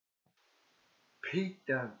heat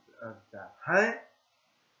of the hunt,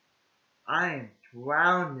 I am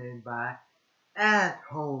surrounded by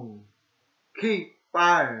assholes. Keep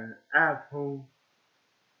firing, assholes.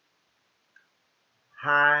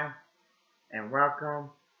 Hi and welcome.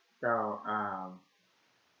 So, I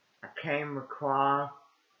came across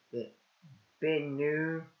this big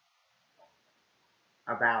news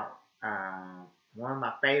about one of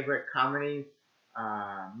my favorite comedy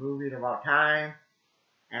movies of all time,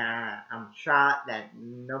 and I'm shocked that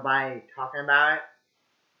nobody's talking about it.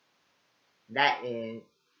 That is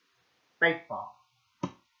Spaceballs.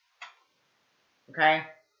 Okay?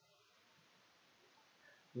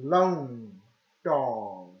 Lone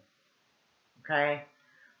Star. Okay?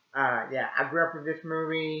 Yeah, I grew up with this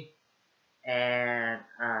movie, and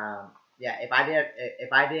yeah, if I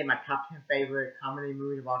did my top 10 favorite comedy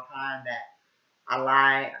movies of all time that I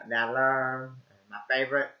like, that I love, my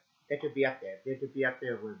favorite, they could be up there. They could be up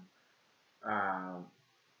there with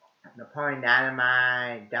Napoleon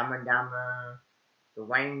Dynamite, Dumb and Dumber, the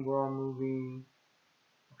Wayne World movie.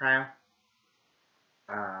 Okay.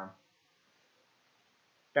 Um,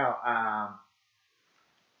 so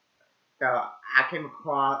so I came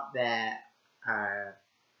across that. I'm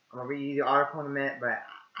gonna read you the article in a minute, but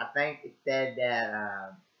I think it said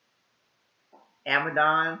that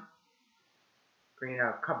Amazon,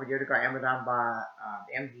 a couple of years ago, Amazon bought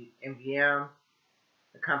MGM,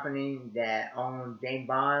 the company that owns James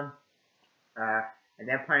Bond, and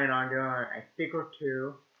they're planning on doing a sequel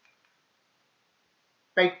to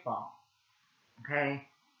Spaceballs. Okay,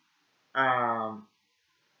 and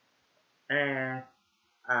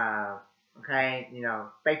okay,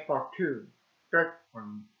 Spaceballs 2, search for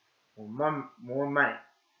more money.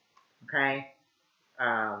 Okay,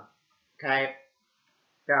 okay,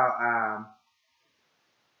 so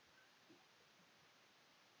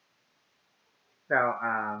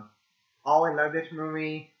always love this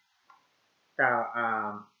movie. So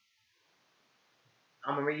I'm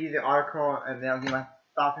gonna read you the article and then I'll give my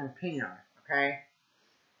thoughts and opinion on it. Okay.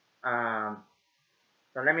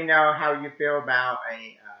 So let me know how you feel about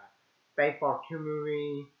a Spaceballs 2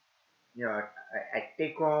 movie. A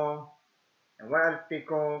sequel, and what other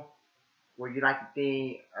sequel would you like to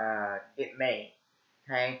see get made?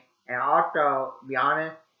 Okay. And also, be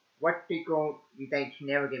honest, what sequel you think should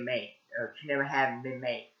never get made, or should never have been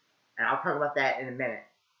made? And I'll talk about that in a minute.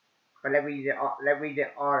 But let's read the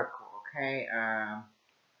article, okay?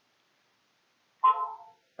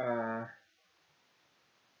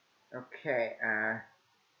 Okay.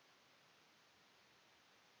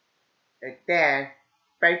 It says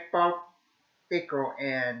Spaceballs sequel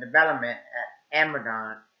in development at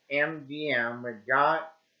Amazon MGM with John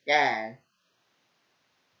Gad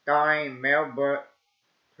starring Mel Brooks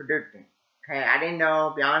producing. Okay, I didn't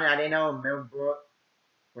know. Be honest, I didn't know Mel Brooks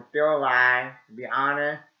was still alive. To be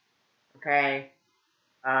honest. Okay.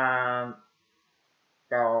 So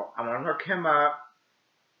I'm gonna look him up.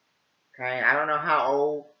 Okay, I don't know how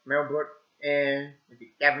old Mel Brooks is. If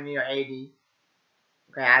he's 70 or 80.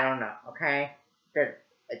 Okay, I don't know. Okay, a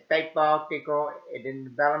Spaceballs sequel is in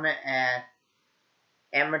development at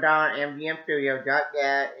Amazon MGM Studios. Just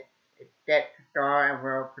yet, it's set to star and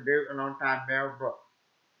will produce alongside Mel Brooks.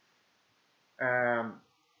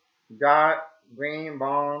 George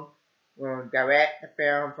Greenbaum will direct the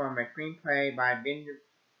film from a screenplay by Benjamin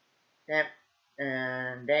Kemp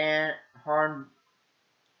and Dan Horn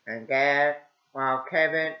and Gad, while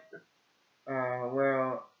Kevin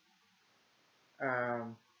will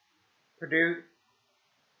produce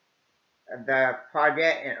the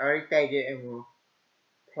project in early stages and will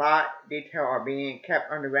plot details are being kept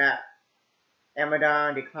under wraps.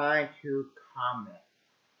 Amazon declined to comment.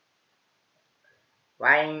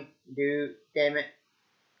 Writing Dude Stemmett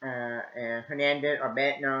and Hernandez are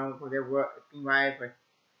best known for their work as screenwriters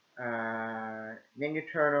for Ninja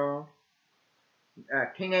Turtle,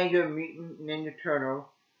 Teenage Mutant Ninja Turtle,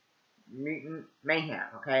 Mutant Mayhem,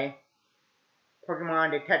 okay?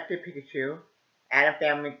 Pokemon Detective Pikachu, Adam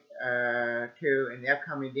Family 2, and the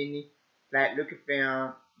upcoming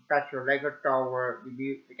Disney/Lucasfilm special Lego Star Wars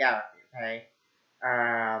Reboot the Galaxy, okay?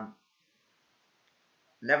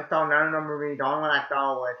 Never saw none of the movies. The only one I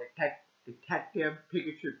saw was Detective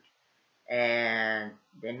Pikachu, and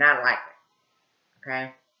did not like it,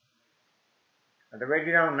 okay? The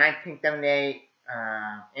original 1978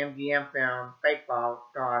 MGM film Spaceballs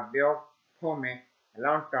starred Bill Pullman,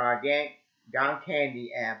 alongside John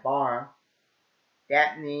Candy as Barr,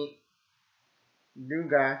 Daphne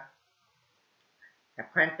Dugas as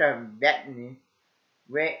Princess Bethany,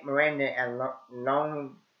 Rick Miranda as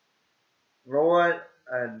Lord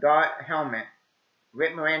Dark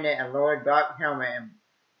Helmet, and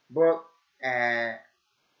Brooke and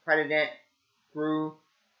President Screw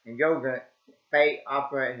and Yoga. Fate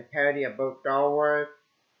offered a parody of both Star Wars,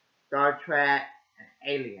 Star Trek, and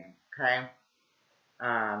Alien. Okay.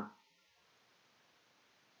 Um,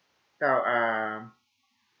 so,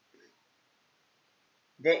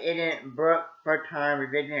 The Idiot Book, first time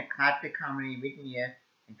revisiting a classic comedy in recent years.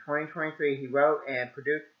 In 2023, he wrote and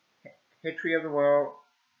produced History of the World,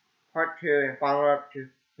 Part 2, and follow-up to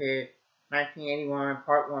his 1981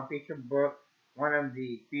 Part 1 feature book, one of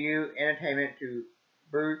the few entertainment to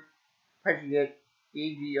boost prejudice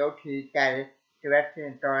EGOT status, directed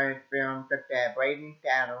and starring films such as Blazing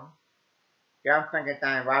Saddles, Young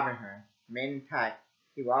Frankenstein, Robin Hood, Men in Tights.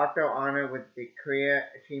 He was also honored with the Career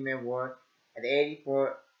Achievement Award at the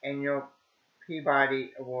 84th Annual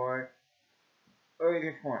Peabody Award early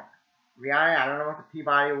this morning. Rihanna, I don't know what the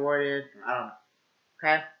Peabody Award is. I don't know.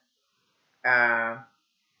 Okay?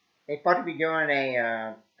 They're supposed to be doing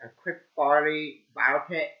a Chris Farley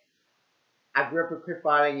biopic. I grew up with Chris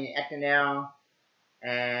Farley in SNL,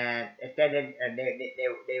 and it said that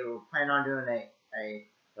they were planning on doing a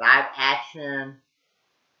live action.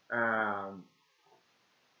 I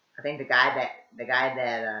think the guy that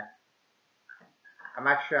I'm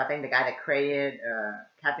not sure. I think the guy that created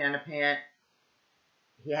Captain Underpants,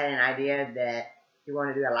 he had an idea that he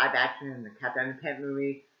wanted to do a live action in the Captain Underpants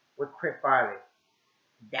movie with Chris Farley.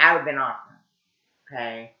 That would have been awesome.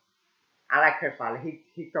 Okay, I like Chris Farley.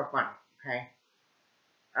 He's so funny. Okay.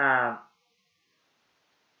 Um.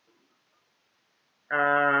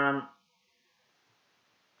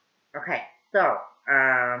 Okay. So.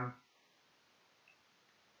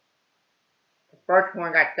 The first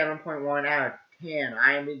one got 7.1 out of 10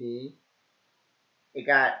 IMDb. It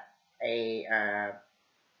got a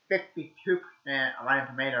 52% on Rotten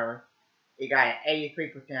Tomatoes. It got an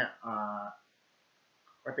 83%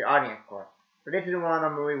 with the audience score. So this is one of the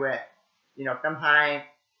movies where, sometimes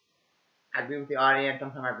I agree with the audience,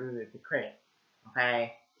 sometimes I agree with the critic.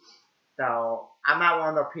 Okay? So I'm not one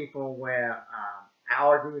of those people where I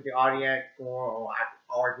always agree with the audience score or I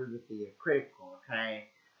always agree with the critic score. Okay?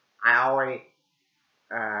 I always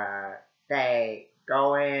say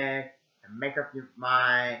go in and make up your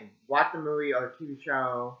mind, watch the movie or the TV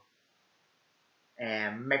show,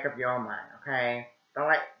 and make up your own mind. Okay? Don't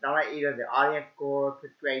let either the audience score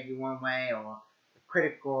persuade you one way or the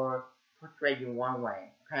critic score persuade you one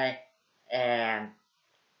way. Okay? And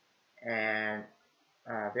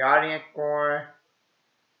the audience score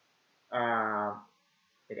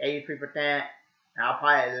is 83%. And I'll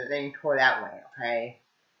probably lean toward that way. Okay?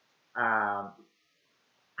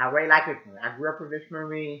 I really like this movie. I grew up with this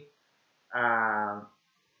movie. I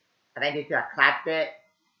think it's a classic.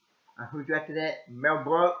 Who directed it? Mel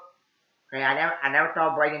Brooks. Okay, I never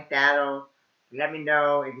saw Blazing Saddles. Let me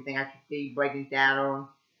know if you think I should see Blazing Saddles.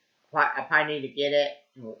 I probably need to get it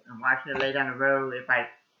and watch it later down the road if I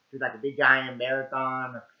do like a big giant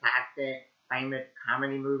marathon of classic, famous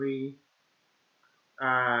comedy movies.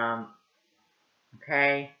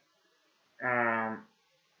 Okay.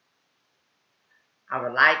 I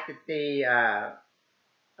would like to see all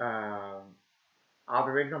the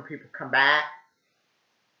original people come back.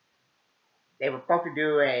 They were supposed to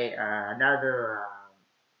do another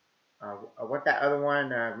what's that other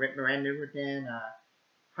one? Rick Moranis was in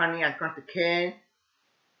Honey, I Shrunk the Kid.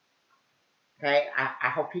 Okay, I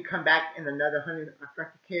hope he come back in another Honey, I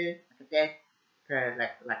Shrunk the Kid. Like I said, cause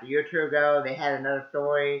like a year or two ago they had another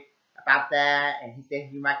story about that, and he said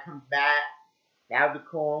he might come back. That would be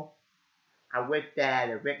cool. I wish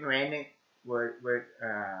that Rick Moranis would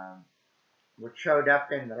showed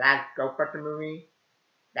up in the last Ghostbusters movie.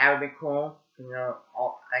 That would be cool. I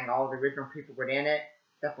think all the original people were in it,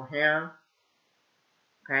 except for him.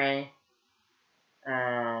 Okay.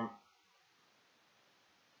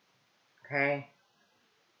 Okay.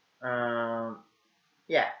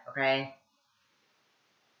 Yeah. Okay.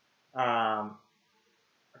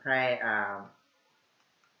 Okay.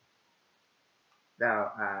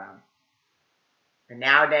 So, and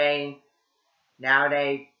nowadays,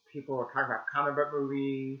 people are talking about comic book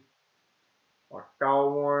movies or Star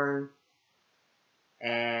Wars,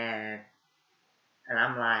 and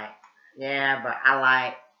I'm like, yeah, but I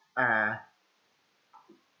like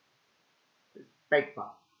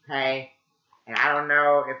Spaceballs. Okay, and I don't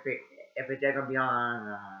know if it's gonna be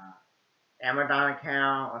on Amazon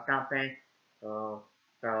account or something. So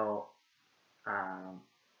I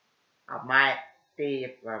might see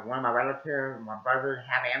if one of my relatives, my brothers,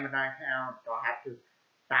 have an Amazon account, so I have to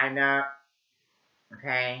sign up.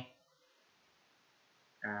 Okay.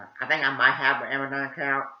 I think I might have an Amazon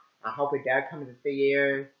account. I hope it does come to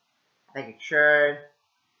theaters. I think it should.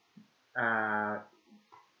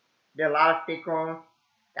 There are a lot of sequels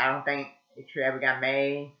that I don't think it should ever got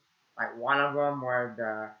made. Like one of them was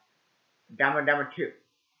Dumb and Dumber 2.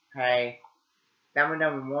 Okay, Dumb and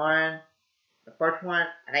Dumber 1, the first one,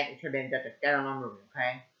 I think it should have been just a standalone movie.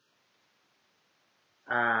 Okay,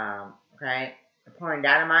 okay, Napoleon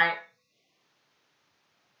Dynamite.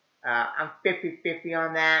 I'm 50-50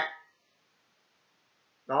 on that.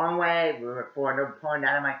 The only way for Napoleon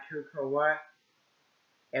Dynamite 2 could work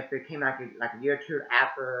if it came like a year or two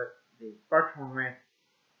after the first one went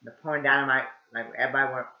Napoleon Dynamite, like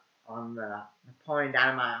everybody went on the Napoleon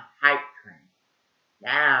Dynamite hype train.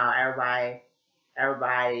 Now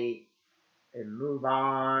everybody move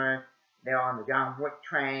on. They're on the John Wick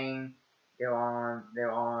train. They're on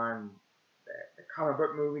the comic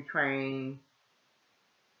book movie train.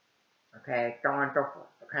 Okay, so on and so forth.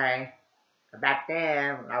 Okay, but back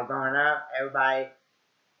then when I was growing up, everybody,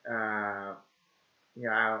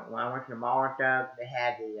 when I went to the mall and stuff, they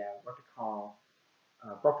had the what's it called,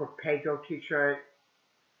 Buffalo Pedro T-shirt.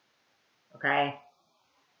 Okay,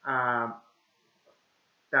 um,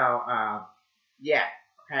 so yeah.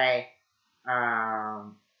 Okay, I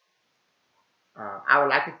would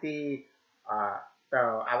like to see. I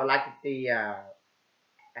would like to see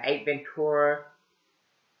Eight Ventura,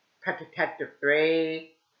 Pet Detective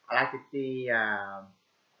 3. I like to see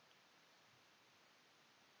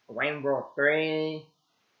Wayne World 3,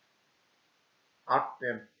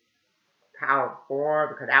 Austin Power 4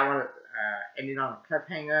 because that one ended on a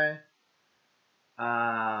cliffhanger.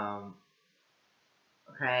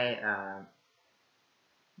 Okay,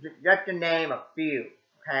 just to name a few.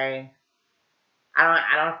 Okay,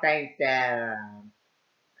 I don't think that.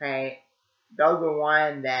 Okay, those are the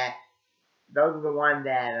ones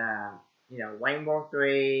that Wayne World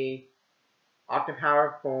 3, Austin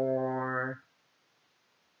Power 4,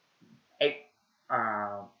 8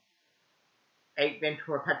 uh, 8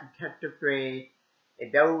 Ventura Pet Detective 3.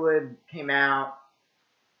 If those would came out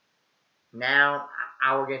now,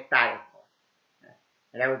 I would get excited for it.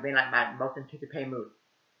 And that would be like my most anticipated movie.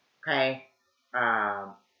 Okay?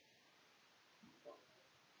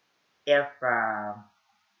 If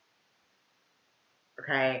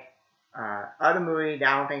okay, other movies that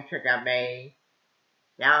I don't think should got made.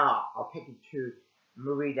 Now I'll pick and choose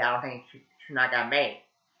movies that I don't think should not got made.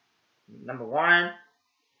 Number 1,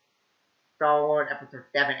 Star Wars Episode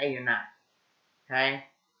 7, 8, and 9. Okay.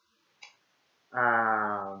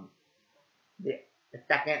 The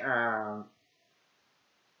second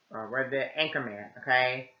was the Anchorman.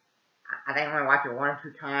 Okay. I think I only watched it 1 or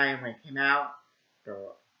 2 times when it came out.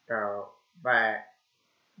 But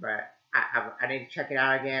I need to check it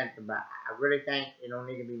out again. But I really think it don't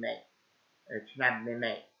need to be made. It should not be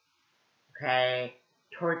made. Okay.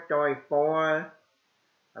 Toy Story 4.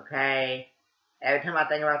 Okay. Every time I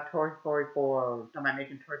think about Toy Story 4, somebody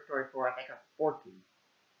making Toy Story 4, I think of Forky.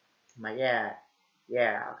 I'm like, yeah,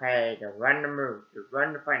 okay, to run the movie, to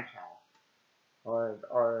run the franchise,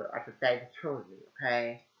 or I should say the trilogy,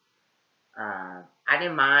 okay? I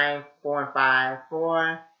didn't mind 4 and 5.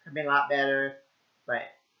 4 could have been a lot better, but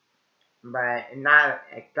not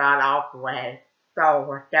it got off the way. So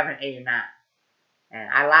for 7, 8, and 9, and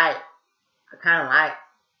I kind of like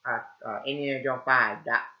Indiana Jones 5,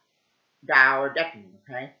 Dial of Destiny,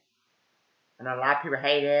 okay? I know a lot of people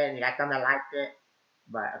hate it, and you got some that liked it,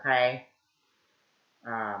 but okay,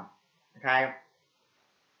 okay,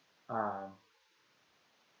 um,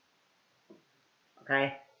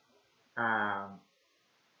 okay, um,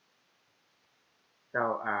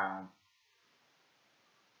 so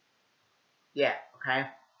yeah, okay,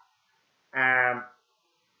 um,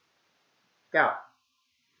 so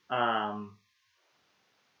um,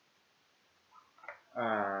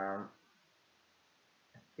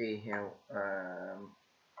 let's see here,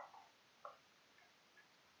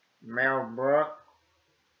 Mel Brooks,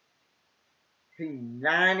 he's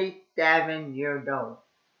 97 years old.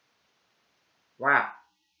 Wow,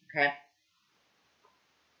 okay.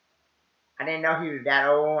 I didn't know he was that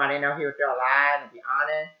old. I didn't know he was still alive, to be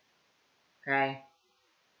honest. Okay.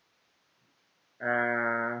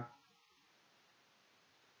 Uh,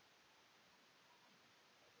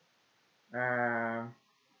 um,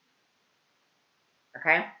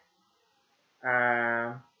 okay.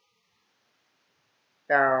 Um,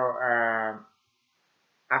 so, I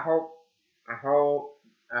hope,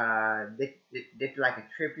 this is like a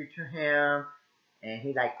tribute to him. And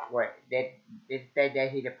he like, what, did say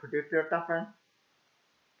that he's a producer or something?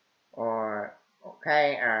 Or,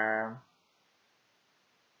 okay,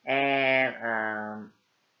 and,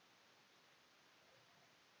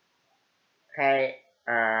 okay,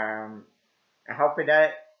 I hope it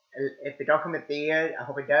does. if it don't come in theaters, I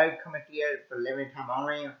hope it does come in theaters for limited time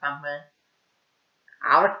only or something.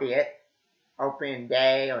 I would see it, open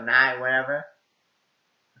day or night, whatever.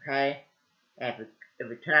 Okay, and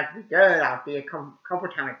if it turns out to be good, I'll see it couple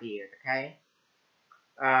times in theaters. Okay.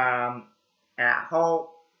 And I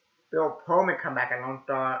hope Bill Pullman come back as Lone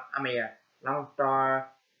Star. Lone Star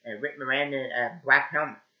and Rick Miranda as Black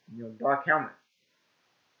Helmet, Dark Helmet.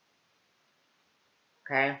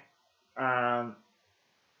 Okay. Um,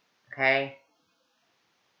 okay.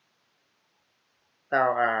 So,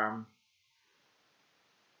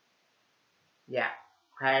 yeah.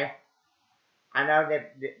 Okay. I know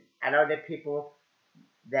that people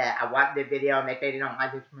that I watch the video and they say they don't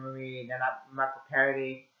like this movie, they're not much for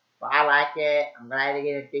parody, but I like it. I'm glad to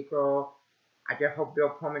get a sequel. I just hope Bill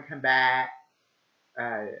Pullman come back.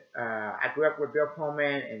 I grew up with Bill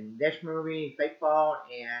Pullman in this movie, Spaceballs,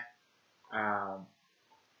 and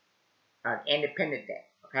Independence Day.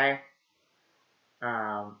 Okay.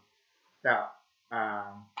 Um, so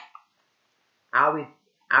um, I'll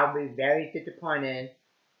be very disappointed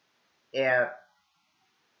if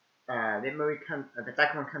the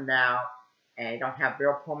second one comes out and you don't have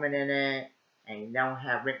Bill Pullman in it and you don't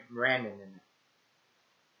have Rick Moranis in it.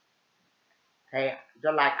 Okay,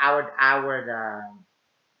 just like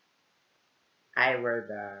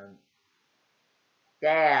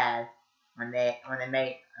sad when they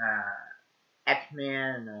made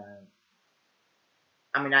X-Men.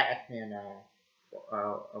 Not X-Men.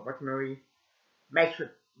 What's the movie?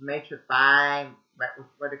 Matrix 5.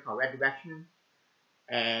 What they call Resurrection,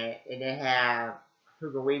 and it didn't have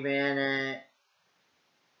Hugo Weaving in it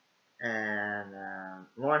and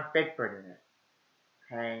Lawrence Fishburne in it.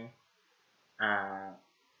 Okay.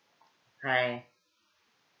 Okay.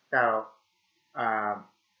 So,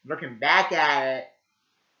 looking back at it,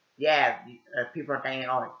 yeah, people are thinking,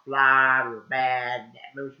 oh, it's flawed, it was bad,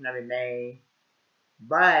 that movie should never be made.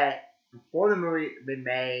 But before the movie been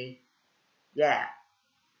made, yeah,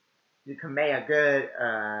 you can make a good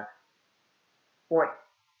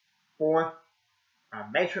fourth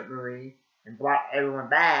Matrix movie and brought everyone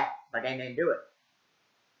back, but they didn't do it.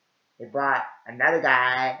 They brought another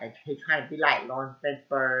guy, and he's trying to be like Lawrence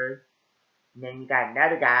Fishburne. And then you got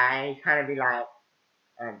another guy, he's trying to be like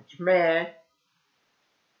Smith,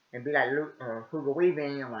 and be like Hugo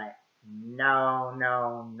Weaving. I'm like, no.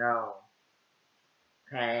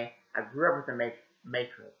 Okay, I grew up with the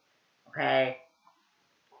Matrix. Okay,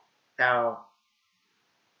 so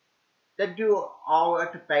let's do all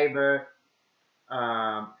us a favor,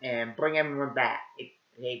 and bring everyone back. If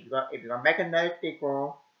you're gonna make another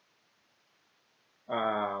sequel,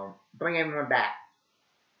 bring everyone back.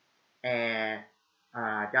 And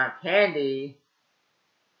John Candy,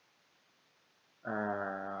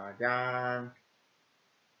 John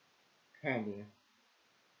Candy,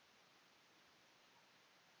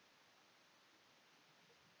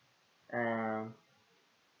 um,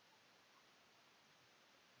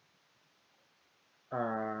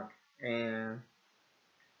 and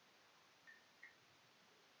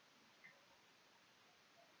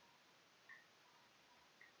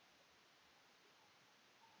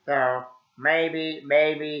so maybe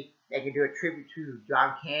they can do a tribute to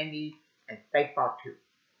John Candy and Spaceballs 2.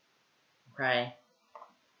 Okay,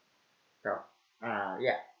 so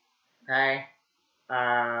yeah, okay,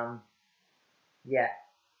 yeah.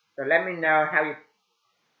 So let me know how you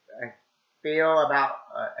feel about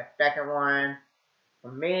a second one.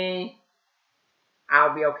 For me,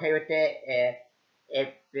 I'll be okay with it if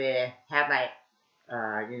they have like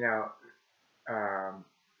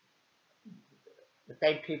the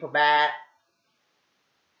same people back,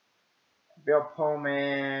 Bill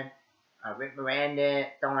Pullman, Rick Miranda,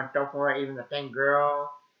 so on and so forth, even the same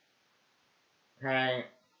girl. Okay.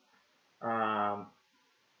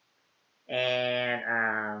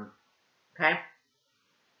 And okay.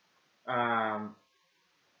 Um,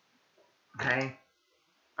 okay.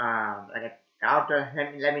 Like also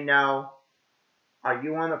let me know. Are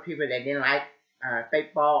you one of the people that didn't like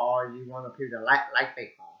Spaceball, or are you one of the people that like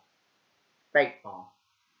Spaceball? Spaceball.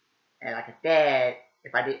 And like I said,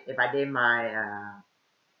 if I did my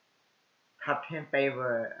top 10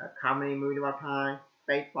 favorite comedy movies of all time,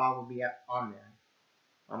 Spaceball will be up on there.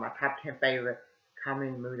 On my top 10 favorite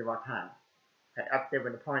comedy movies of all time. Okay, up there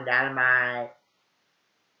with Napoleon Dynamite,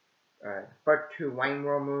 the first two Wayne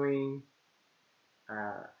World movies,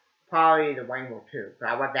 probably the Wayne World 2. So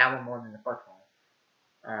I watched that one more than the first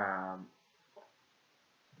one.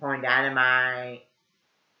 Napoleon Dynamite,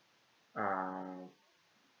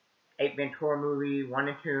 8 Ventura movie 1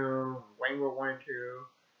 and 2, Wayne World 1 and 2,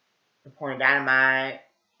 Napoleon Dynamite,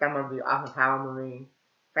 some of the Austin Power movies,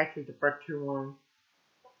 especially the first two ones.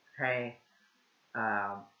 Okay.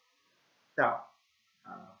 Um, so,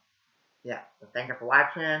 uh, yeah. So thank you for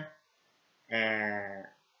watching and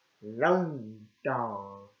long dog.